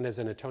the Son as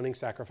an atoning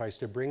sacrifice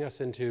to bring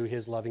us into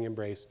his loving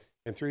embrace.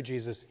 And through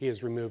Jesus, he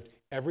has removed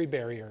every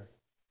barrier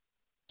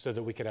so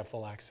that we could have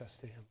full access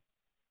to him.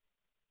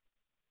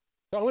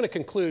 So I want to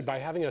conclude by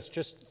having us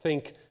just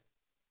think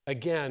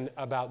again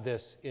about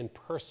this in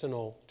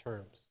personal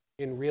terms,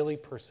 in really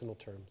personal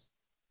terms.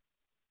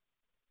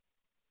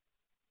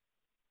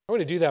 I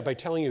want to do that by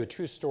telling you a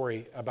true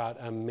story about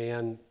a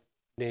man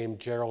named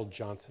Gerald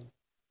Johnson.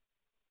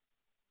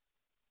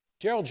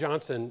 Gerald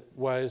Johnson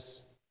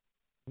was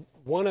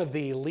one of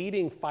the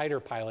leading fighter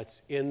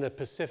pilots in the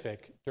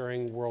Pacific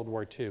during World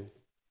War II.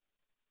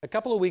 A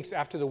couple of weeks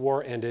after the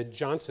war ended,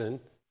 Johnson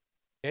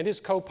and his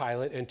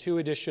co-pilot and two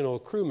additional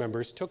crew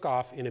members took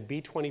off in a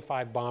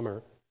B-25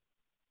 bomber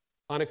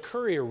on a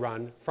courier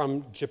run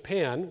from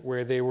Japan,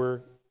 where they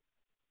were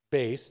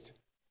based,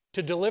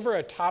 to deliver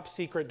a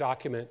top-secret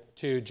document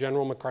to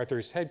General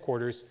MacArthur's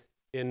headquarters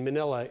in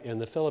Manila in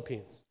the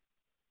Philippines.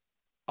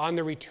 On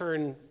the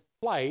return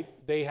flight,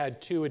 they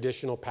had two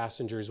additional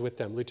passengers with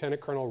them,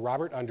 Lieutenant Colonel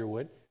Robert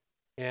Underwood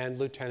and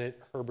Lieutenant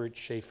Herbert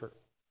Schaefer.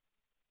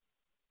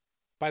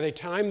 By the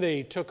time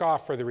they took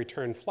off for the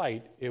return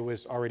flight, it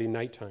was already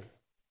nighttime.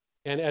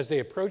 And as they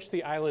approached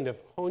the island of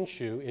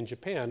Honshu in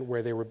Japan,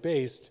 where they were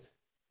based,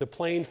 the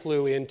plane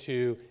flew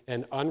into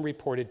an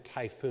unreported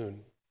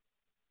typhoon.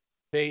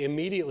 They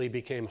immediately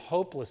became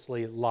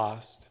hopelessly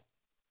lost.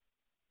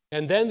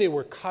 And then they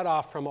were cut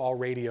off from all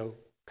radio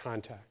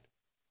contact.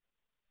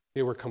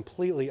 They were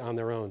completely on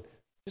their own.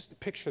 Just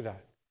picture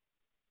that.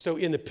 So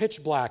in the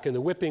pitch black and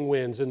the whipping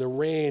winds and the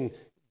rain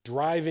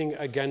driving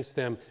against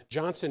them,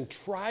 Johnson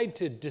tried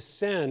to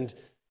descend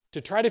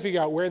to try to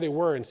figure out where they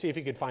were and see if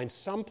he could find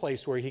some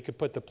place where he could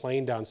put the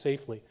plane down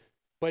safely.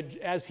 But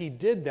as he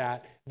did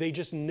that, they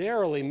just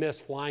narrowly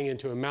missed flying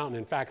into a mountain.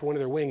 In fact, one of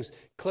their wings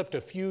clipped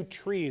a few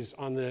trees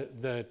on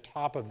the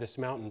top of this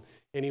mountain,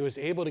 and he was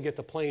able to get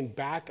the plane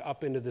back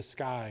up into the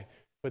sky.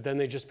 But then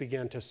they just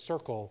began to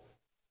circle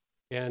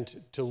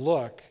and to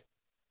look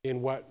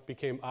in what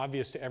became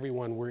obvious to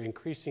everyone were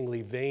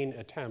increasingly vain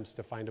attempts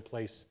to find a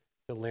place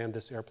to land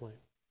this airplane.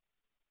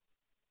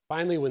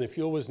 Finally, when the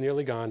fuel was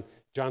nearly gone,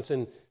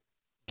 Johnson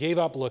gave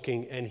up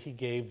looking and he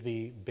gave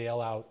the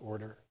bailout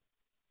order.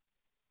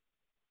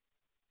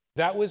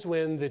 That was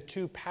when the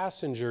 2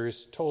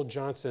 passengers told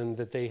Johnson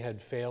that they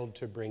had failed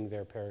to bring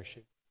their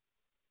parachute.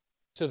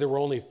 So there were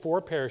only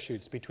 4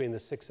 parachutes between the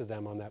 6 of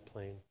them on that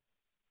plane.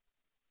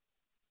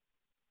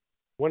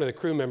 One of the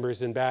crew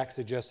members in back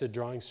suggested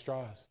drawing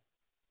straws,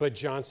 but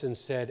Johnson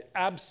said,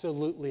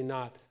 absolutely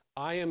not.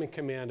 I am in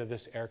command of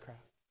this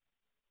aircraft.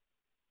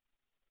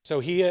 So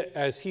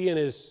as he and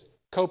his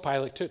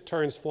co-pilot took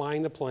turns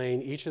flying the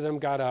plane, each of them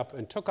got up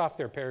and took off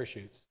their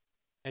parachutes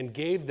and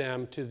gave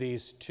them to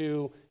these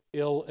 2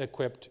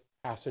 ill-equipped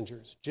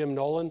passengers. Jim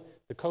Nolan,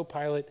 the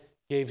co-pilot,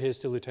 gave his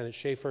to Lieutenant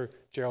Schaefer.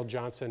 Gerald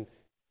Johnson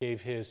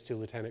gave his to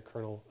Lieutenant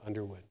Colonel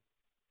Underwood.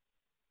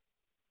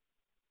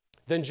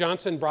 Then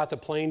Johnson brought the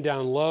plane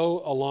down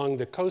low along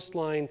the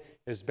coastline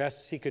as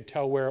best he could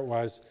tell where it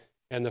was,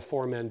 and the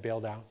 4 men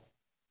bailed out.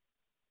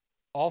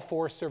 All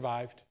 4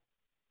 survived.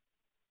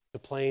 The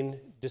plane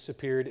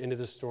disappeared into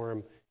the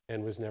storm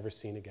and was never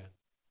seen again.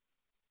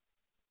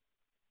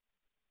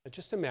 Now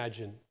just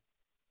imagine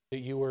that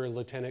you were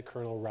Lieutenant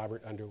Colonel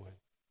Robert Underwood.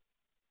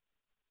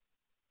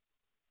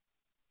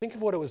 Think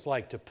of what it was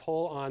like to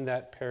pull on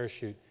that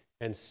parachute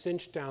and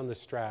cinch down the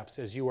straps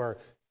as you are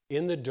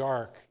in the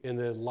dark, in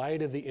the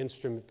light of the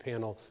instrument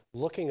panel,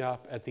 looking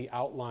up at the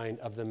outline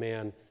of the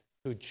man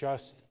who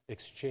just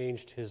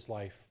exchanged his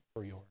life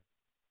for yours.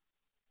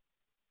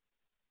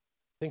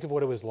 Think of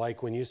what it was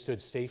like when you stood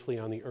safely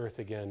on the earth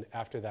again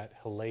after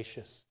that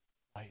hellacious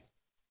fight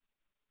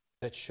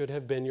that should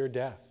have been your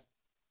death.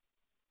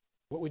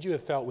 What would you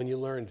have felt when you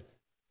learned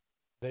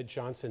that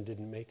Johnson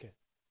didn't make it?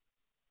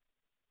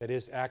 That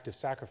his act of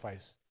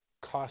sacrifice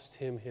cost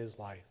him his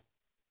life?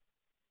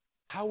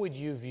 How would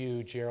you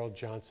view Gerald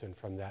Johnson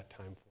from that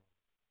time forward?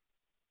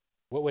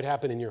 What would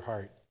happen in your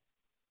heart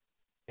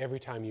every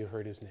time you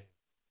heard his name?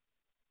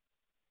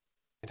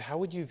 And how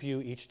would you view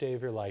each day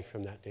of your life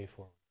from that day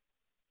forward?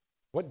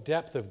 What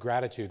depth of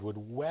gratitude would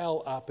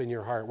well up in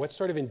your heart? What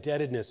sort of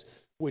indebtedness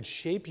would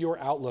shape your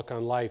outlook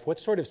on life?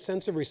 What sort of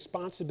sense of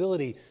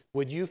responsibility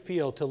would you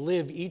feel to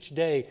live each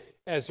day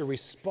as a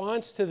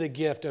response to the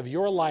gift of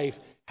your life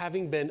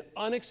having been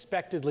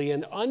unexpectedly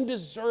and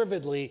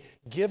undeservedly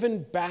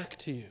given back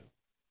to you?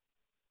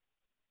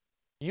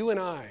 You and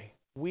I,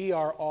 we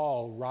are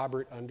all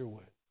Robert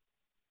Underwood.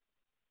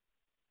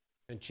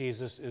 And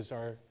Jesus is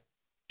our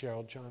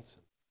Gerald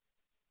Johnson,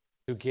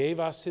 who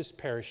gave us his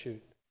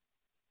parachute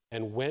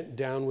and went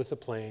down with the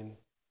plane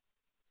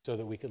so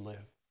that we could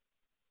live.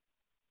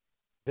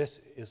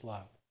 This is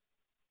love.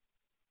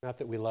 Not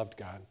that we loved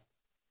God,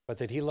 but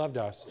that he loved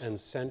us and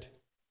sent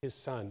his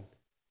son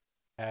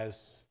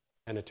as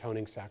an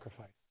atoning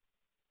sacrifice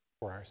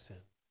for our sin.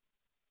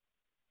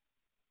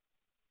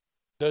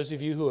 Those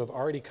of you who have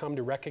already come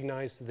to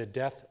recognize the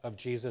death of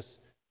Jesus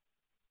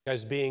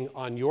as being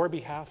on your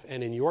behalf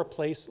and in your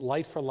place,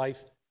 life for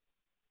life.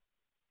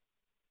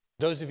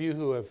 Those of you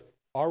who have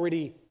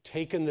already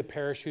taken the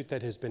parachute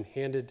that has been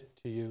handed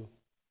to you,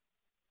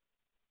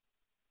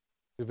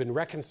 who've been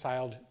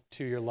reconciled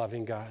to your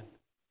loving God.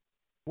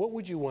 What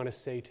would you want to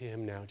say to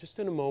him now? Just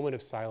in a moment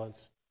of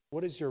silence,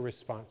 what is your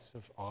response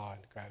of awe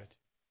and gratitude?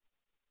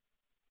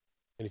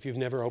 And if you've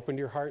never opened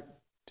your heart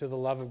to the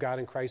love of God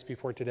in Christ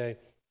before today,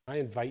 I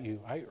invite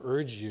you, I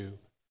urge you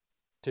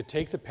to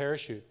take the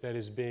parachute that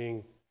is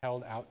being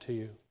held out to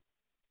you.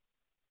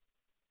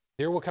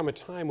 There will come a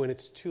time when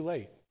it's too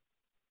late,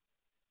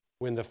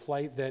 when the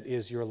flight that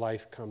is your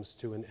life comes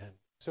to an end.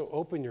 So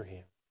open your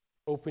hand,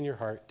 open your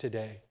heart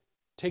today.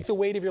 Take the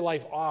weight of your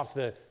life off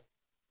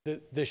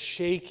the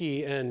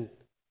shaky and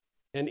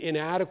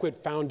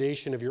inadequate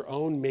foundation of your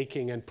own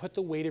making and put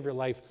the weight of your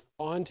life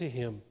onto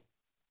him.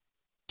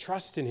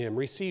 Trust in him.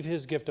 Receive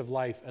his gift of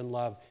life and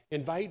love.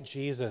 Invite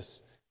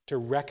Jesus to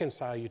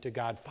reconcile you to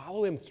God.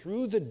 Follow him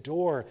through the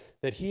door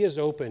that he has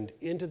opened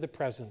into the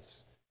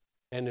presence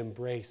and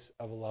embrace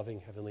of a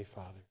loving Heavenly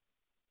Father.